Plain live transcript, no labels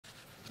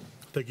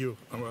Thank you,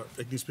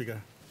 Acting Speaker.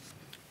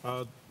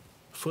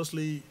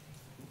 Firstly,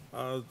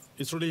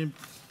 it's really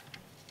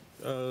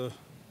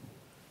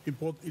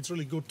important. It's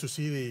really good to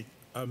see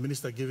the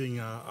Minister giving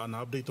an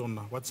update on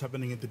what's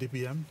happening in the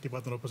DPM,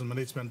 Department of Personnel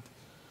Management,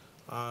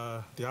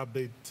 the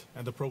update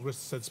and the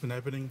progress that's been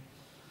happening.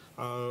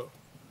 I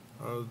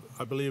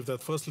believe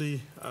that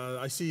firstly,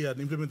 I see an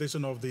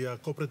implementation of the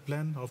corporate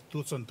plan of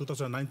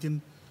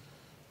 2019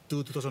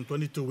 to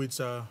 2022, which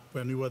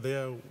when we were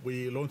there,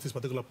 we launched this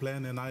particular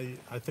plan, and I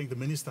thank the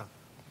Minister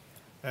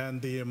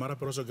and the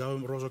Marape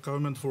Rosso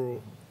government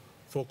for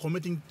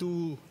committing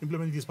to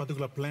implementing this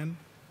particular plan.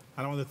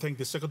 And I want to thank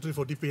the Secretary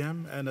for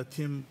DPM and the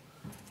team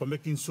for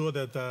making sure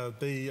that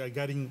they are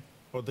guiding,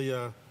 or they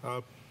are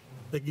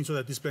making sure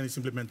that this plan is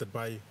implemented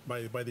by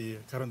the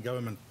current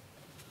government,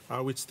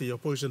 which the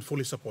opposition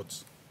fully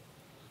supports.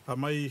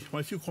 My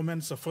few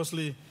comments are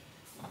firstly,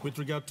 with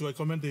regard to, I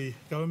commend the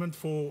government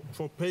for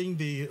paying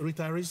the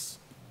retirees,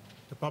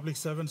 the public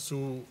servants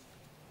who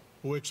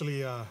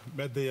actually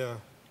met their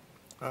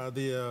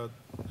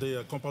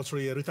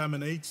compulsory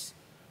retirement age,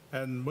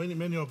 and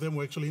many of them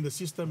were actually in the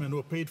system and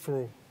were paid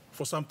for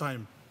some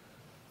time.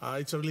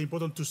 It's really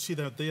important to see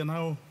that they are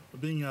now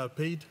being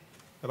paid,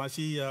 and I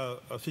see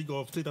a figure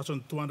of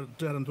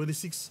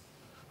 3,326,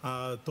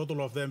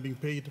 total of them being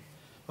paid,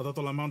 a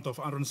total amount of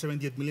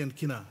 178 million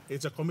kina.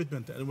 It's a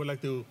commitment, and we'd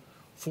like to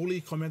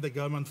fully commend the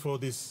government for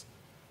this.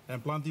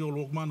 And plenty of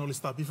workman only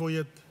start before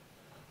yet,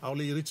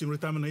 only reaching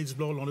retirement age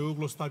blow, only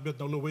uglo start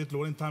yet, only wait,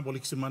 low in time,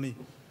 only money.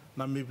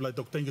 Now, maybe like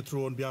Dr. Thank you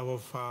through on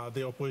behalf of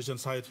the opposition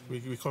side,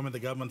 we commend the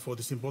government for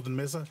this important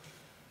measure.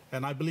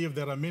 And I believe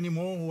there are many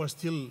more who are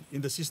still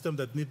in the system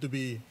that need to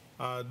be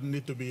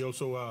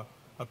also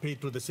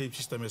paid through the same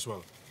system as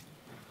well.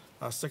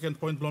 Second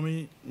point,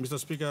 Blomi, Mr.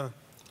 Speaker,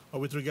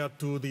 with regard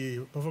to the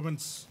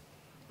performance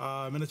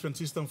management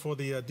system for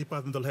the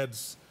departmental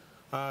heads,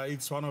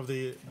 it's one of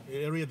the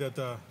area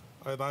that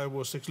I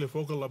was actually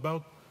vocal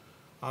about.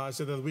 I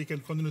said that we can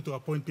continue to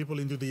appoint people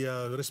into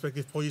the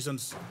respective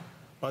positions,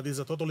 but it's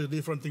a totally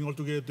different thing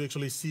altogether to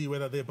actually see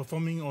whether they're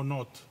performing or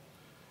not.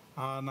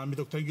 And I'm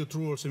thank you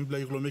through also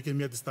making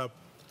me this step.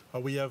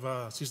 We have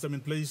a system in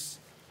place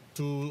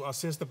to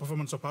assess the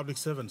performance of public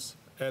servants,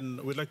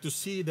 and we'd like to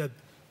see that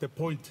the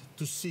point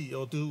to see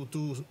or to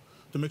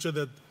make sure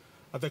that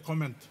they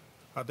comment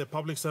the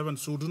public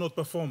servants who do not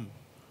perform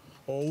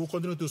or who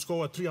continue to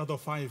score a 3 out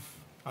of 5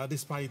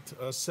 despite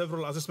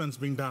several assessments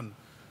being done.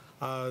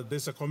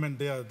 There's a comment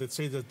there that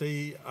says that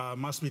they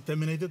must be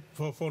terminated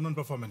for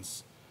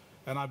non-performance.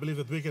 And I believe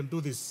that we can do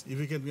this. If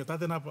we can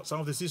tighten up some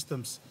of the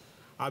systems,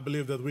 I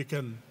believe that we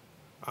can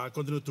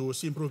continue to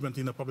see improvement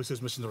in the public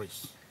service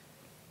machineries.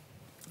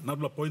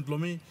 Another point,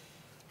 Blomi,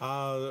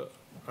 I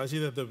see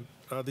that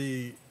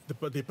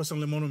the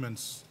personal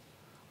emoluments,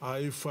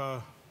 it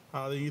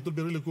would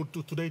be really good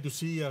today to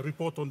see a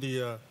report on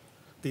the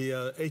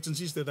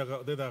agencies that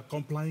are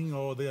complying,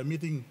 or they are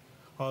meeting,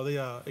 or they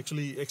are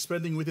actually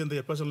expanding within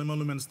their personal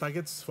emoluments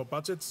targets for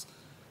budgets.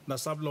 Now,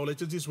 sub-law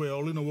agencies were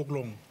only no work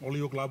long, only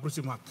work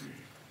laboratory.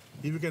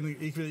 If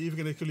you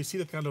can actually see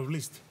that kind of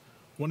list,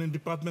 one in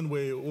department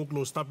where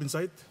workload stop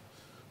inside,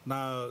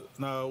 now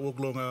work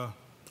long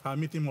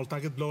meeting more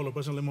target blow or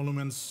personal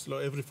emoluments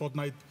every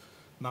fortnight.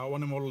 Now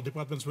one of all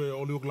departments where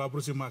only work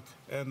laboratory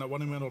and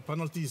one of all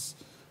penalties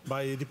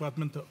by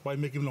department by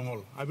making long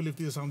haul. I believe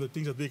these are some of the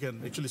things that we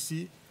can actually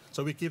see.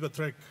 So we keep a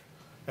track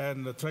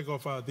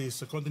of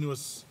this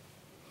continuous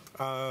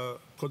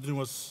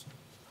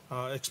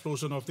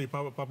explosion of the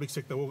public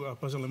sector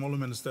personal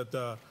emoluments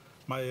that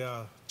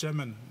my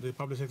chairman, the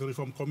Public Sector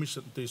Reform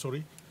Commission,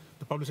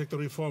 the Public Sector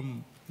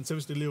Reform and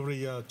Service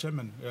Delivery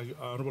Chairman,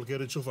 Honorable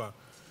Gary Chufa,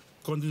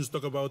 continues to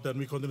talk about, and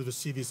we continue to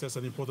see this as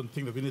an important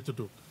thing that we need to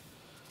do.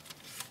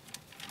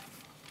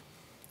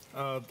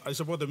 I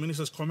support the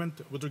Minister's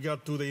comment with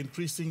regard to the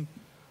increasing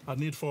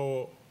need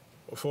for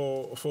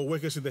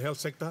workers in the health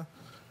sector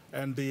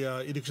and the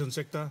education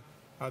sector.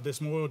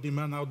 There's more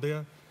demand out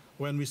there.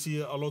 When we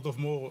see a lot of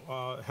more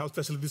health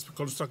facilities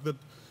constructed,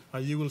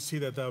 you will see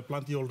that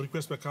plenty of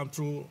requests will come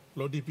through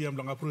low DPM,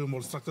 long approval,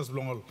 more structures,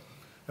 long all.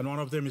 And one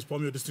of them is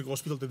Pomio District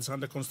Hospital that is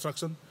under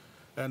construction.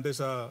 And there's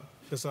a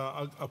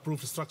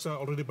approved structure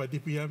already by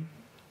DPM.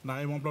 Now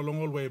I'm on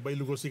long all way by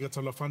legal secret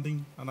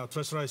funding, and our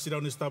treasurer sit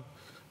down and stop.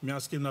 Me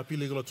asking na pili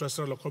legal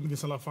treasurer lo committee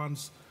sala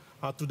funds.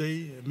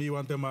 Today me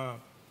want them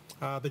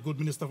the good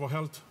Minister for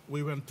Health.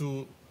 We went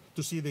to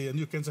see the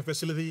new cancer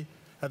facility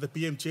at the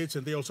PMCH,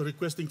 and they also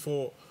requesting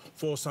for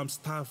some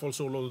staff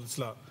also lo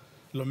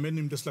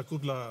menim this la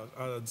could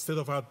state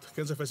of art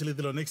cancer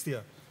facility next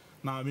year.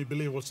 Now I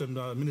believe also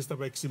Minister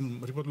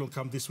Baxim report will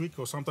come this week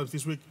or sometimes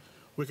this week.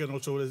 We can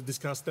also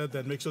discuss that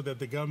and make sure that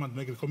the government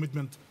make a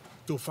commitment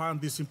to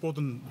fund these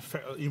important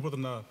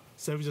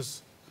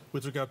services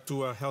with regard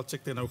to health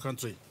sector in our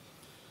country.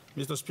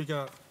 Mr.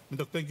 Speaker,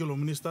 thank you,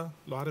 Minister.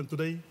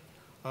 Today,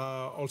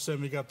 also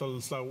we got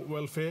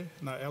welfare,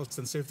 health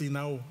and safety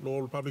now,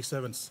 all public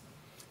servants.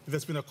 It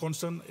has been a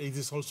concern. It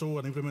is also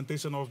an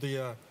implementation of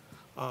the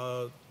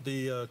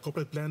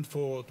corporate plan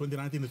for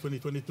 2019 to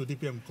 2022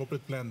 DPM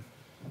corporate plan.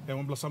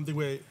 and something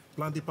where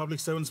plenty public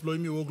servants below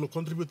me will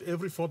contribute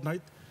every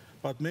fortnight,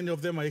 but many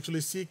of them are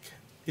actually sick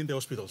in the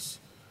hospitals.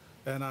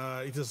 And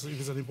it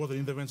is an important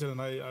intervention,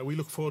 and we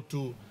look forward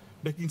to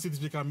making cities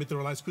become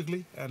materialized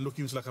quickly and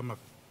looking like a map.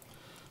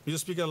 Mr.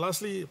 Speaker,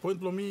 lastly, point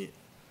below me,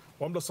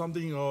 one of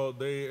something,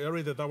 the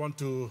area that I want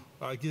to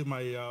give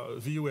my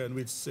view and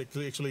which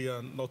actually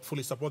not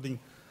fully supporting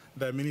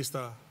the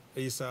minister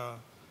is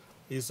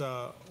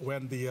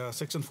when the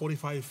Section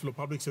 45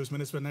 Public Service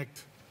Management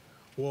Act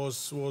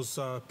was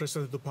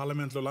presented to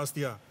Parliament last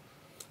year.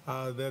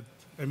 That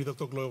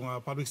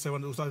public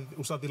servant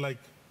who started like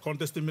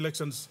contesting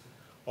elections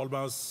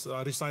almost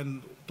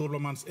resigned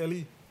 12 months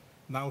early.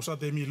 Now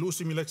started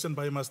losing election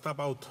by must step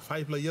out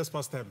 5 years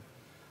past time.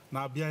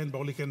 Now behind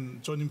Bauli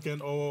can join him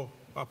can or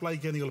apply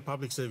again in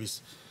public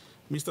service.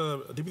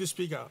 Mr. Deputy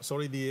Speaker,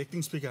 sorry, the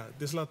acting speaker,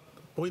 this is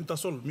point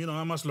as all, Mino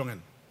Amas Longen.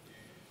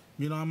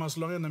 Mino Amas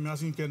Longen, I'm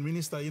asking can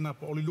minister in up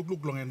only look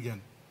Longen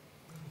again.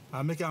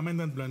 Make an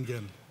amendment plan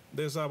again.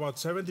 There's about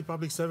 70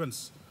 public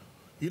servants.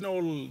 You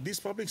know, these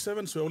public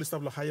servants will only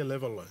start at a higher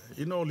level.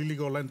 You know,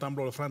 illegal land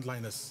tumble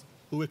frontliners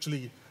who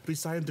actually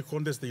resigned to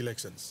contest the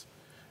elections.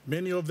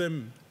 Many of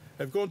them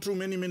have gone through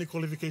many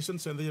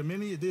qualifications, and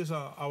these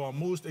are our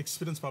most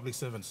experienced public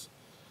servants.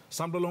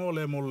 Some belong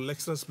all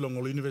lecturers belong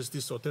all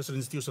universities or tertiary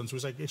institutions,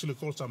 which I actually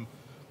got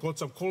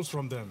some calls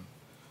from them.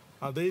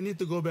 They need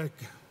to go back.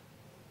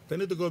 They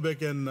need to go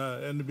back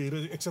and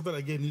be accepted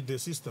again in the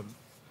system.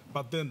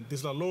 But then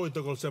this law it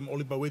calls them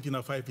only by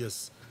waiting 5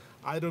 years.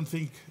 I don't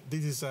think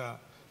this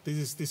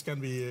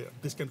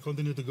can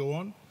continue to go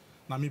on.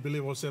 Nami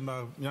believe also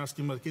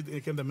asking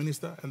the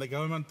minister and the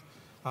government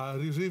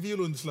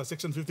review on this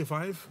Section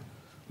 55.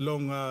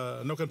 Long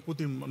no can put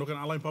him, no can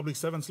align public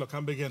servants like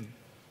come again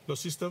the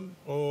system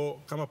or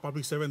come a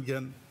public servant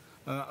again.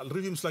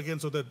 Review again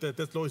so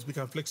that law is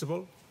become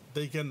flexible.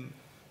 They can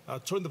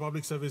join the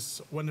public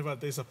service whenever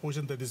there is a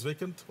position that is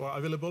vacant or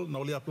available,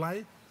 not only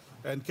apply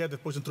and get the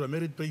position through a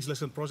merit-based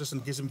selection process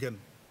and give him again.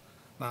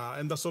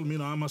 And that's all me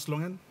no amas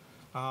longen.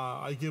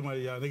 I give my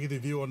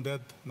negative view on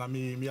that. Na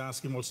me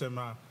ask him also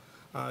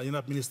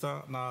inap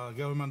minister na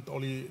government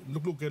only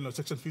look at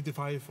Section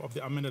 55 of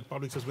the amended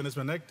Public Service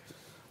Management Act.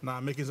 Na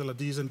making a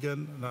decision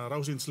again na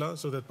rousing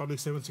so that public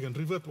servants can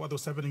revert what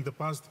was happening in the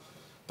past.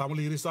 The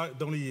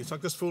only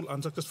successful,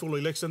 unsuccessful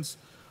elections.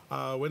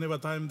 Whenever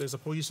time there's a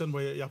position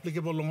where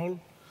applicable long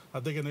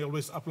haul, they can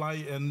always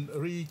apply and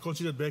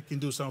reconsider back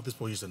into some of these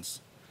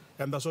positions.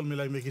 And that's all me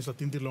like making a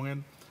tinti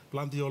longen.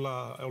 Plenty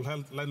all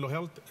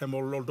health and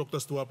all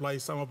doctors to apply.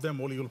 Some of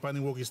them only will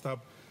planning work staff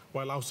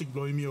while housing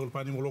blowing me all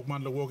planning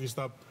workman work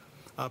staff,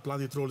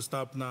 plenty troll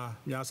staff. Na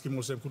me asking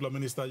also Kula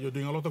Minister, you're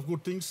doing a lot of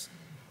good things,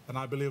 and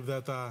I believe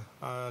that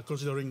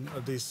considering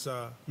this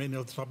many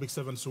of the public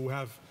servants who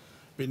have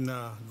been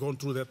gone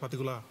through that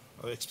particular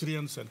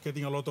experience and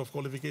getting a lot of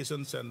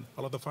qualifications and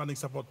a lot of funding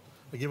support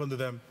given to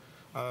them,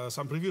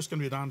 some reviews can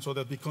be done so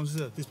that we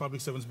consider these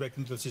public servants back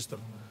into the system.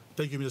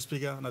 Thank you, Mr.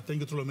 Speaker, and I thank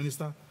you to the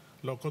Minister.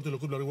 Continue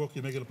good work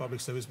you make in the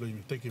public service.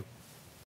 Thank you.